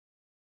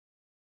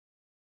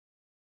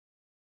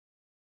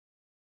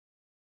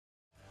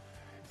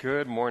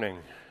Good morning.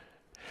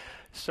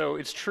 So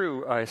it's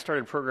true, I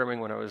started programming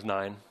when I was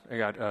 9. I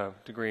got a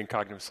degree in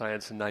cognitive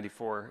science in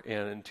 '94,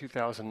 and in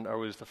 2000 I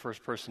was the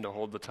first person to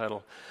hold the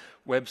title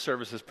Web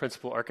Services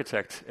Principal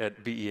Architect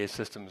at BEA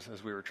Systems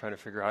as we were trying to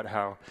figure out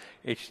how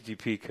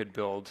HTTP could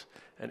build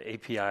an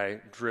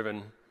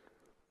API-driven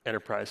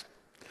enterprise.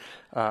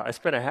 I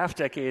spent a half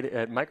decade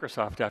at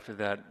Microsoft after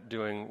that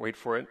doing, wait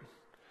for it,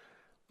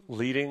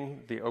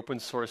 leading the open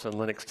source and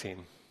Linux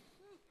team.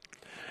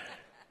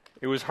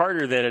 It was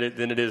harder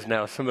than it is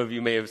now. Some of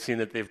you may have seen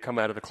that they've come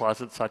out of the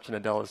closet. Satya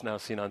Nadella is now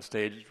seen on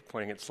stage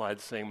pointing at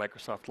slides saying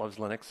Microsoft loves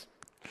Linux.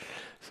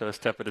 So a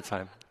step at a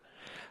time.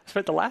 I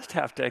spent the last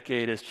half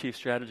decade as Chief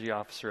Strategy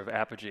Officer of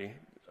Apogee,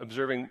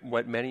 observing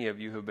what many of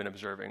you have been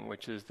observing,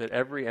 which is that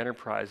every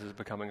enterprise is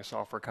becoming a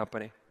software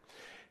company.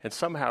 And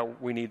somehow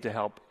we need to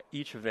help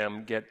each of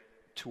them get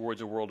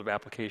towards a world of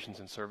applications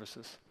and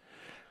services.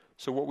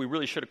 So what we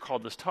really should have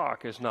called this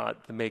talk is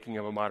not the making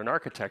of a modern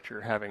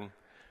architecture, having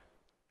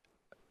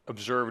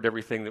observed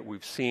everything that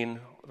we've seen,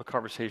 the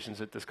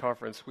conversations at this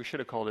conference. We should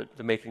have called it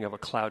the making of a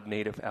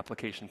cloud-native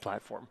application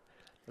platform.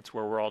 That's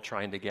where we're all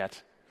trying to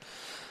get.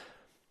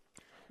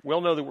 We all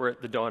know that we're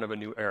at the dawn of a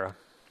new era.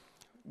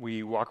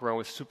 We walk around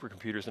with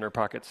supercomputers in our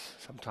pockets.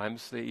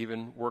 Sometimes they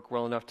even work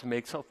well enough to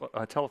make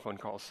telephone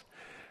calls.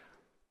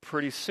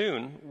 Pretty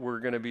soon, we're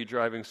going to be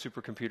driving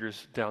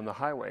supercomputers down the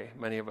highway.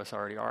 Many of us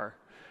already are.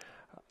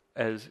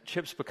 As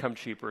chips become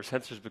cheaper,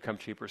 sensors become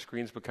cheaper,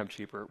 screens become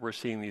cheaper, we're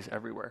seeing these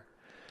everywhere.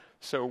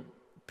 So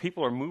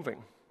people are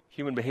moving.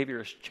 Human behavior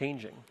is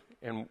changing.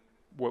 And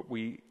what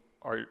we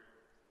are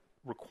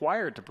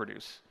required to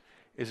produce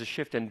is a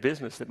shift in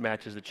business that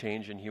matches the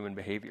change in human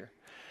behavior.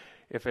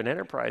 If an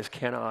enterprise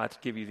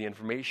cannot give you the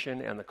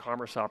information and the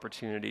commerce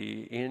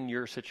opportunity in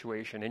your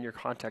situation, in your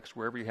context,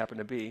 wherever you happen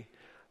to be,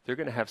 they're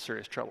going to have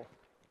serious trouble.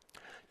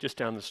 Just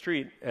down the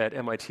street at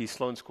MIT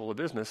Sloan School of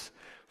Business,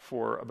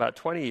 for about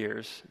 20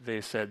 years,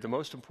 they said the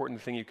most important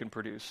thing you can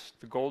produce,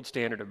 the gold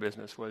standard of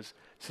business, was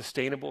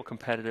sustainable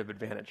competitive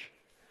advantage.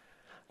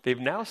 They've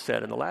now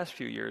said in the last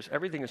few years,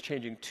 everything is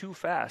changing too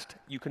fast.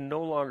 You can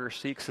no longer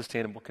seek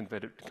sustainable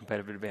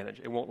competitive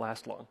advantage. It won't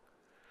last long.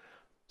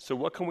 So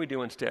what can we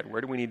do instead?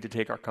 Where do we need to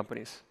take our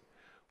companies?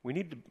 We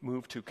need to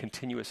move to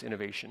continuous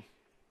innovation.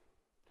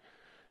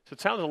 So it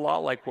sounds a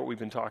lot like what we've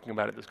been talking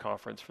about at this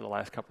conference for the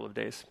last couple of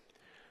days.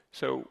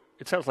 So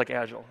it sounds like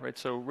Agile, right?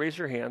 So raise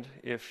your hand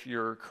if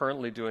you're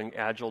currently doing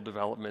Agile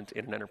development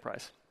in an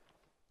enterprise.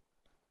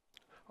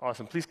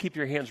 Awesome. Please keep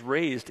your hands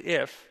raised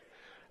if,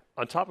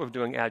 on top of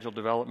doing Agile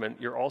development,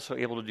 you're also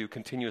able to do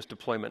continuous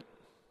deployment.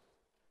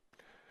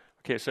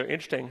 Okay, so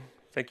interesting.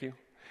 Thank you.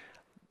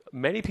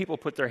 Many people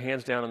put their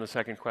hands down on the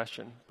second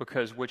question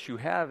because what you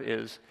have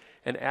is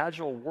an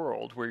Agile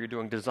world where you're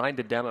doing design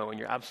to demo and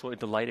you're absolutely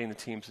delighting the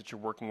teams that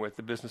you're working with.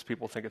 The business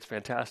people think it's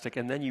fantastic.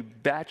 And then you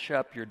batch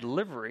up your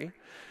delivery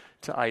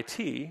to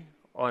IT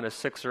on a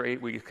 6 or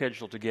 8 week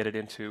schedule to get it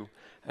into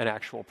an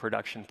actual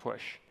production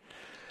push.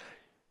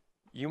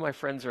 You, my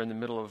friends, are in the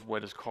middle of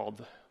what is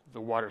called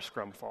the water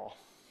scrum fall.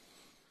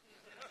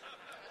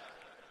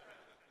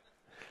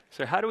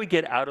 So how do we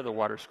get out of the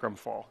water scrum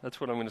fall? That's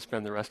what I'm going to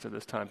spend the rest of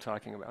this time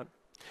talking about.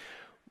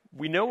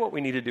 We know what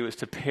we need to do is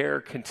to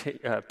pair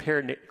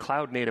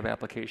cloud-native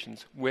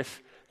applications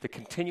with the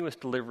continuous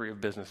delivery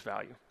of business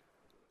value.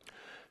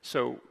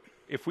 So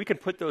if we can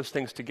put those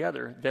things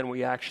together, then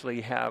we actually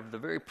have the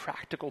very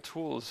practical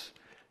tools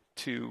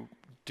to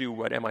do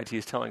what MIT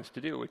is telling us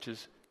to do, which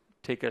is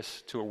take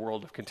us to a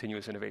world of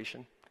continuous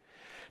innovation.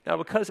 Now,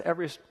 because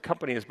every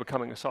company is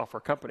becoming a software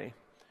company,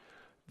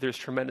 there's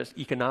tremendous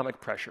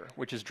economic pressure,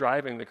 which is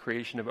driving the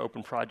creation of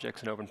open projects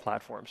and open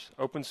platforms.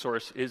 Open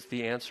source is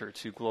the answer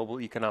to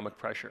global economic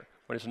pressure,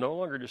 when it's no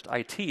longer just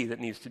IT that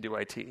needs to do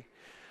IT,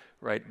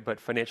 right? But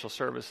financial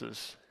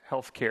services,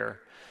 healthcare,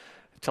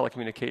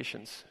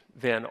 telecommunications.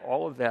 Then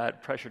all of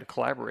that pressure to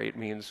collaborate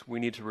means we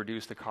need to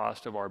reduce the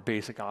cost of our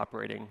basic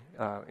operating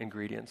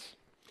ingredients.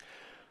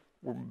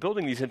 We're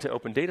building these into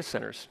open data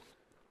centers,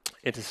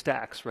 into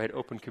stacks, right?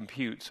 Open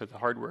compute, so the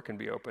hardware can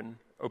be open.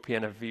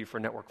 OPNFV for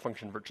network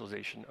function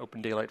virtualization.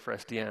 Open Daylight for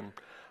SDN.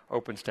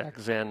 OpenStack,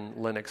 Zen,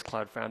 Linux,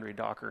 Cloud Foundry,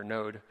 Docker,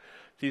 Node.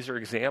 These are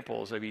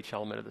examples of each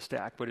element of the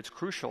stack, but it's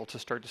crucial to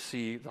start to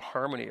see the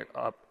harmony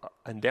up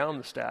and down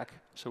the stack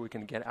so we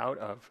can get out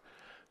of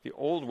the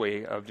old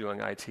way of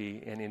doing IT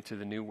and into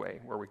the new way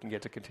where we can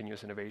get to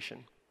continuous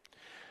innovation.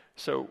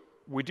 So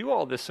we do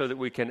all this so that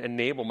we can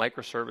enable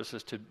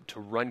microservices to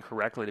run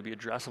correctly, to be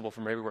addressable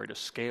from everywhere, to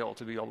scale,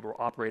 to be able to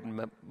operate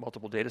in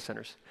multiple data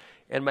centers.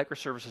 And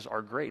microservices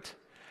are great.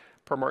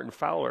 Per Martin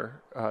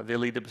Fowler, they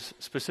lead to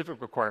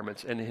specific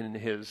requirements. And in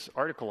his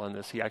article on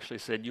this, he actually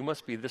said, you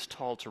must be this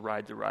tall to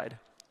ride the ride.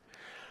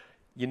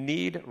 You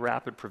need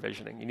rapid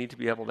provisioning. You need to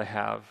be able to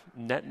have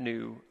net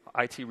new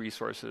IT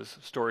resources,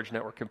 storage,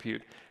 network,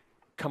 compute,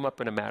 come up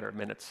in a matter of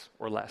minutes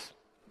or less,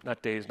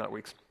 not days, not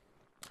weeks.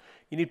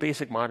 You need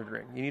basic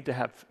monitoring. You need to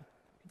have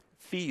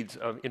feeds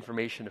of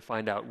information to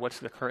find out what's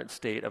the current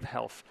state of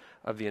health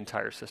of the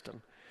entire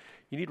system.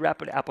 You need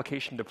rapid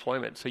application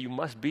deployment, so you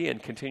must be in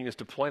continuous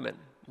deployment,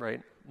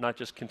 right? not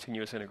just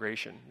continuous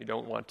integration. You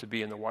don't want to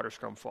be in the water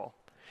scrum fall.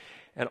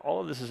 And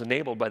all of this is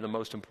enabled by the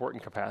most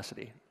important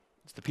capacity.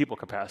 It's the people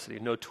capacity.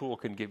 No tool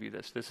can give you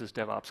this. This is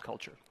DevOps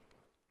culture.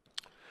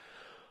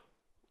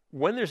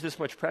 When there's this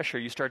much pressure,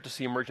 you start to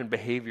see emergent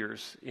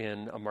behaviors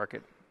in a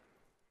market.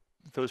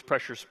 Those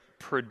pressures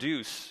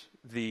produce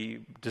the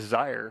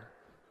desire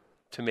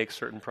to make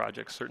certain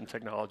projects, certain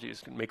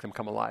technologies, and make them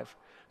come alive.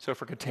 So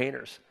for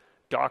containers,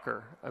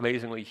 Docker,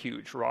 amazingly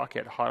huge.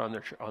 Rocket, hot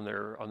on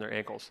their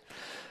ankles.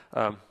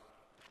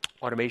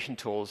 Automation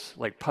tools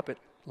like Puppet,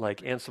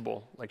 like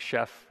Ansible, like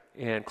Chef,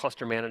 and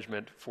cluster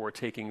management for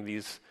taking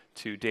these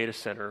to data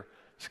center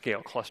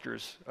scale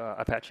clusters,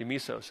 Apache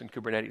Mesos and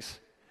Kubernetes.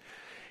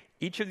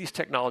 Each of these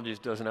technologies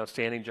does an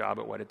outstanding job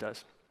at what it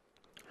does.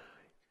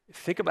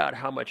 Think about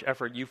how much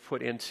effort you've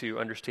put into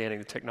understanding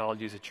the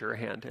technologies at your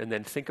hand, and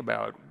then think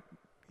about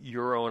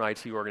your own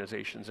IT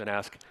organizations and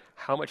ask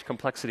how much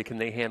complexity can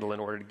they handle in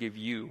order to give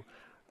you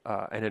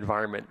an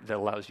environment that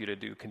allows you to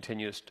do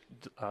continuous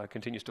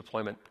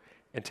deployment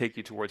and take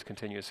you towards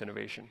continuous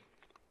innovation.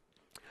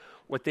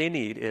 What they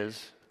need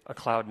is a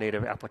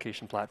cloud-native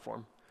application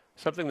platform,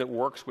 something that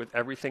works with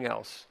everything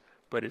else,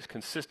 but is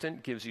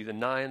consistent, gives you the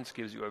nines,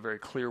 gives you a very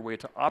clear way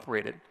to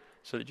operate it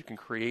so that you can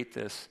create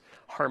this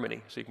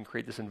harmony, so you can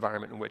create this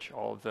environment in which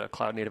all of the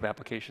cloud-native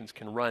applications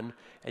can run,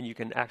 and you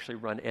can actually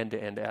run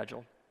end-to-end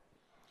Agile.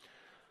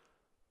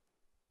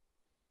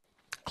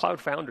 Cloud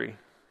Foundry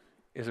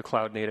is a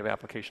cloud-native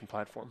application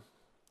platform.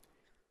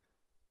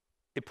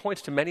 It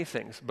points to many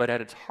things, but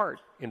at its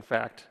heart, in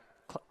fact,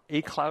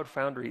 a Cloud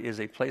Foundry is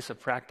a place of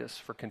practice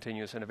for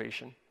continuous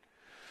innovation.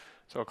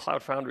 So a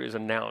Cloud Foundry is a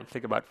noun.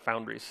 Think about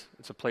foundries.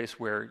 It's a place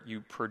where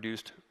you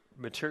produced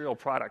material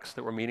products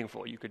that were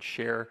meaningful. You could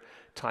share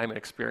time and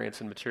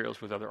experience and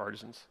materials with other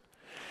artisans.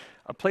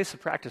 A place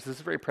of practice, this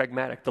is very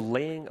pragmatic. The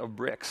laying of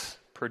bricks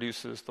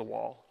produces the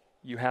wall.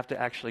 You have to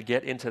actually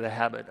get into the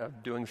habit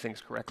of doing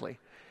things correctly.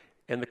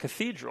 And the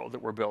cathedral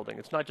that we're building,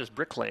 it's not just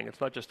bricklaying,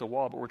 it's not just a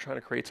wall, but we're trying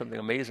to create something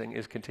amazing,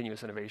 is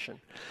continuous innovation.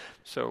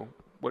 So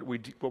what we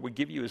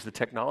give you is the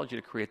technology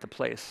to create the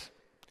place.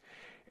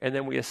 And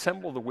then we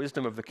assemble the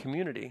wisdom of the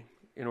community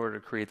in order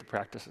to create the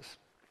practices.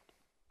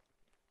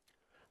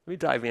 Let me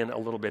dive in a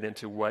little bit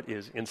into what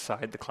is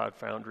inside the Cloud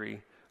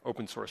Foundry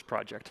open source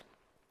project.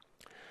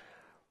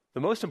 The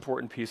most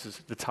important piece is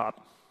at the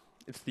top.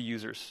 It's the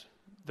users.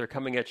 They're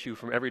coming at you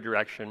from every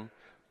direction,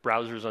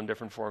 browsers on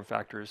different form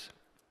factors,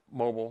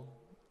 mobile,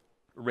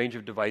 a range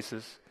of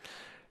devices,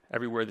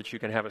 everywhere that you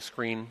can have a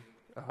screen,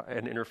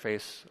 an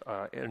interface,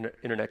 an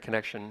internet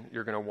connection,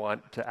 you're going to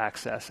want to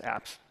access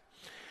apps.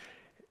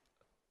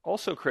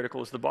 Also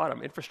critical is the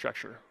bottom,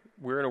 infrastructure.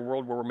 We're in a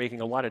world where we're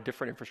making a lot of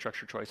different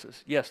infrastructure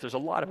choices. Yes, there's a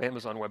lot of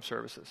Amazon Web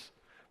Services,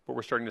 but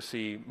we're starting to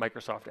see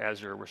Microsoft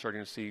Azure, we're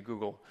starting to see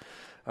Google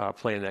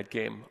play in that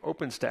game.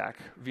 OpenStack,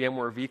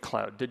 VMware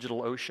vCloud,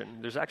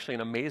 DigitalOcean. There's actually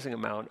an amazing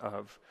amount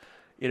of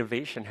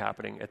innovation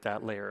happening at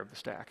that layer of the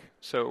stack.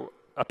 So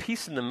a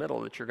piece in the middle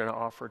that you're going to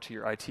offer to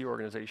your IT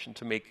organization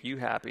to make you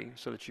happy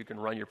so that you can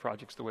run your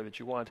projects the way that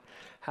you want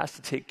has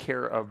to take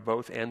care of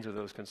both ends of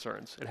those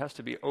concerns. It has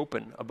to be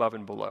open above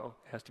and below.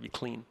 It has to be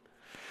clean.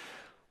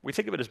 We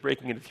think of it as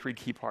breaking into three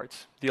key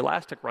parts. The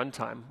elastic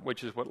runtime,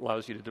 which is what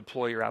allows you to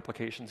deploy your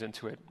applications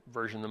into it,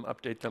 version them,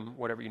 update them,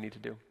 whatever you need to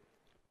do.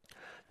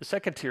 The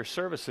second tier,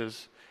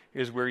 services,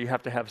 is where you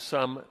have to have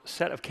some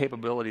set of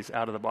capabilities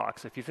out of the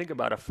box. If you think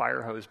about a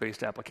fire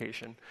hose-based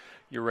application,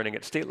 you're running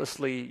it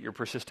statelessly, you're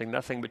persisting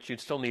nothing, but you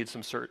still need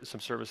some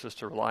services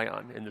to rely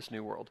on in this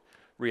new world.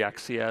 React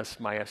CS,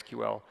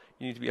 MySQL,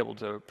 you need to be able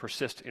to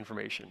persist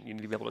information. You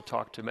need to be able to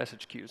talk to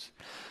message queues.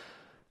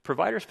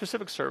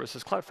 Provider-specific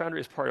services, Cloud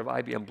Foundry is part of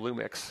IBM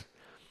Bluemix.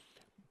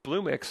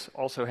 Bluemix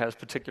also has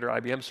particular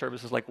IBM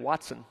services like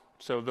Watson.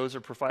 So those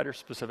are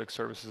provider-specific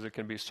services that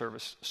can be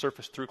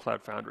surfaced through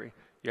Cloud Foundry.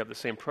 You have the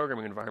same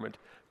programming environment,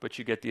 but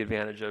you get the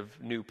advantage of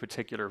new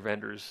particular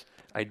vendors'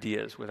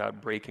 ideas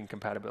without breaking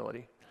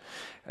compatibility.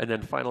 And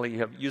then finally, you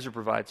have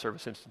user-provided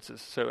service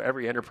instances. So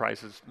every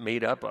enterprise is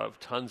made up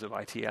of tons of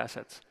IT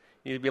assets.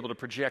 You need to be able to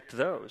project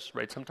those,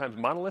 right? Sometimes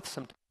monoliths,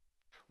 sometimes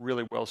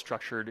really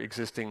well-structured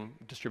existing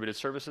distributed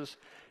services.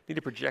 You need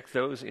to project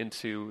those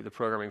into the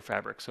programming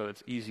fabric so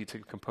it's easy to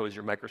compose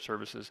your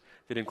microservices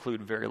that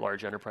include very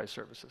large enterprise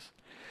services.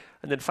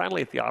 And then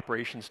finally, at the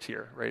operations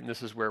tier, right? And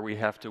this is where we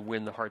have to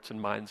win the hearts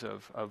and minds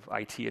of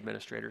IT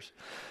administrators.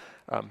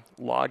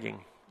 Logging,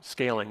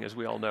 scaling, as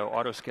we all know,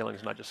 auto-scaling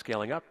is not just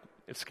scaling up,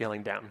 it's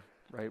scaling down,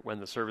 right? When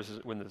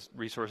the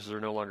resources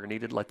are no longer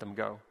needed, let them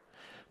go.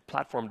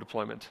 Platform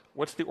deployment.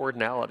 What's the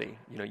ordinality?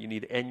 You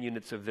need N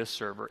units of this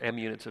server, M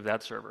units of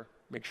that server.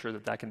 Make sure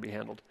that can be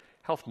handled.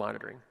 Health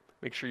monitoring.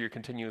 Make sure you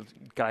continuously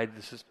guide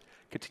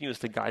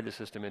the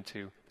system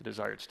into the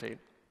desired state.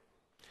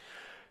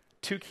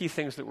 Two key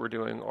things that we're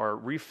doing are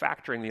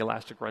refactoring the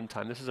elastic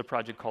runtime. This is a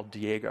project called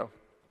Diego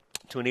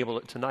to enable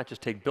it to not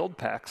just take build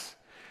packs,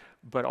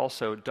 but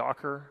also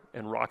Docker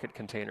and Rocket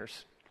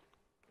containers.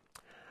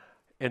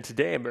 And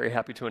today I'm very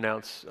happy to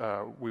announce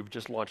we've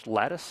just launched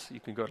Lattice. You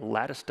can go to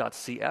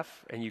lattice.cf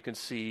and you can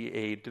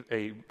see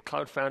a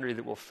Cloud Foundry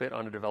that will fit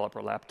on a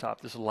developer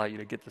laptop. This will allow you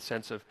to get the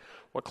sense of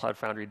what Cloud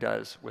Foundry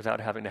does without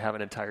having to have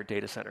an entire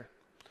data center.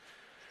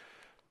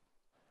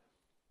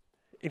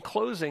 In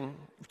closing,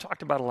 we've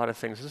talked about a lot of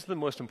things. This is the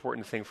most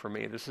important thing for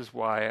me. This is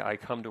why I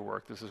come to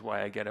work. This is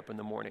why I get up in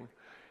the morning.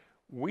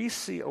 We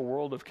see a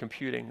world of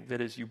computing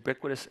that is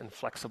ubiquitous and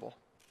flexible.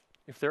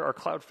 If there are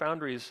Cloud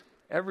Foundries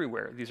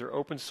everywhere, these are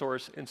open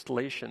source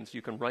installations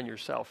you can run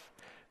yourself,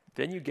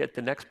 then you get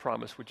the next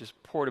promise, which is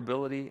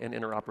portability and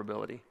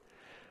interoperability.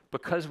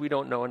 Because we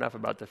don't know enough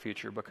about the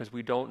future, because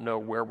we don't know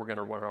where we're going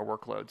to run our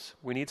workloads,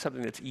 we need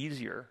something that's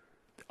easier,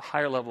 a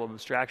higher level of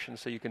abstraction,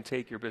 so you can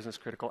take your business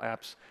critical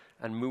apps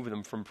and move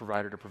them from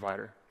provider to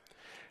provider.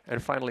 And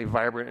finally,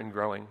 vibrant and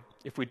growing.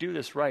 If we do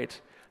this right,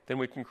 then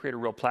we can create a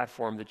real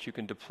platform that you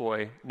can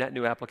deploy net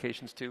new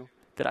applications to,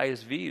 that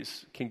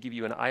ISVs can give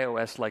you an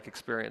iOS-like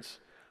experience.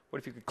 What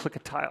if you could click a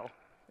tile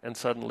and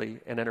suddenly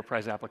an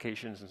enterprise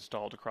application is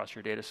installed across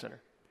your data center?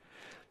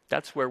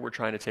 That's where we're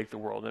trying to take the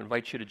world. I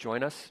invite you to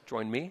join us,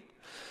 join me.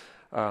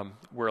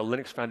 We're a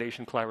Linux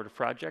Foundation collaborative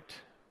project.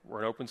 We're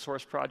an open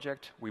source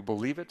project. We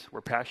believe it. We're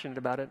passionate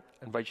about it.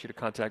 I invite you to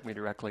contact me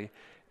directly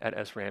at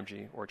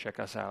sramji or check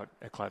us out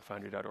at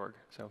cloudfoundry.org.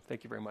 So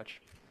thank you very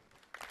much.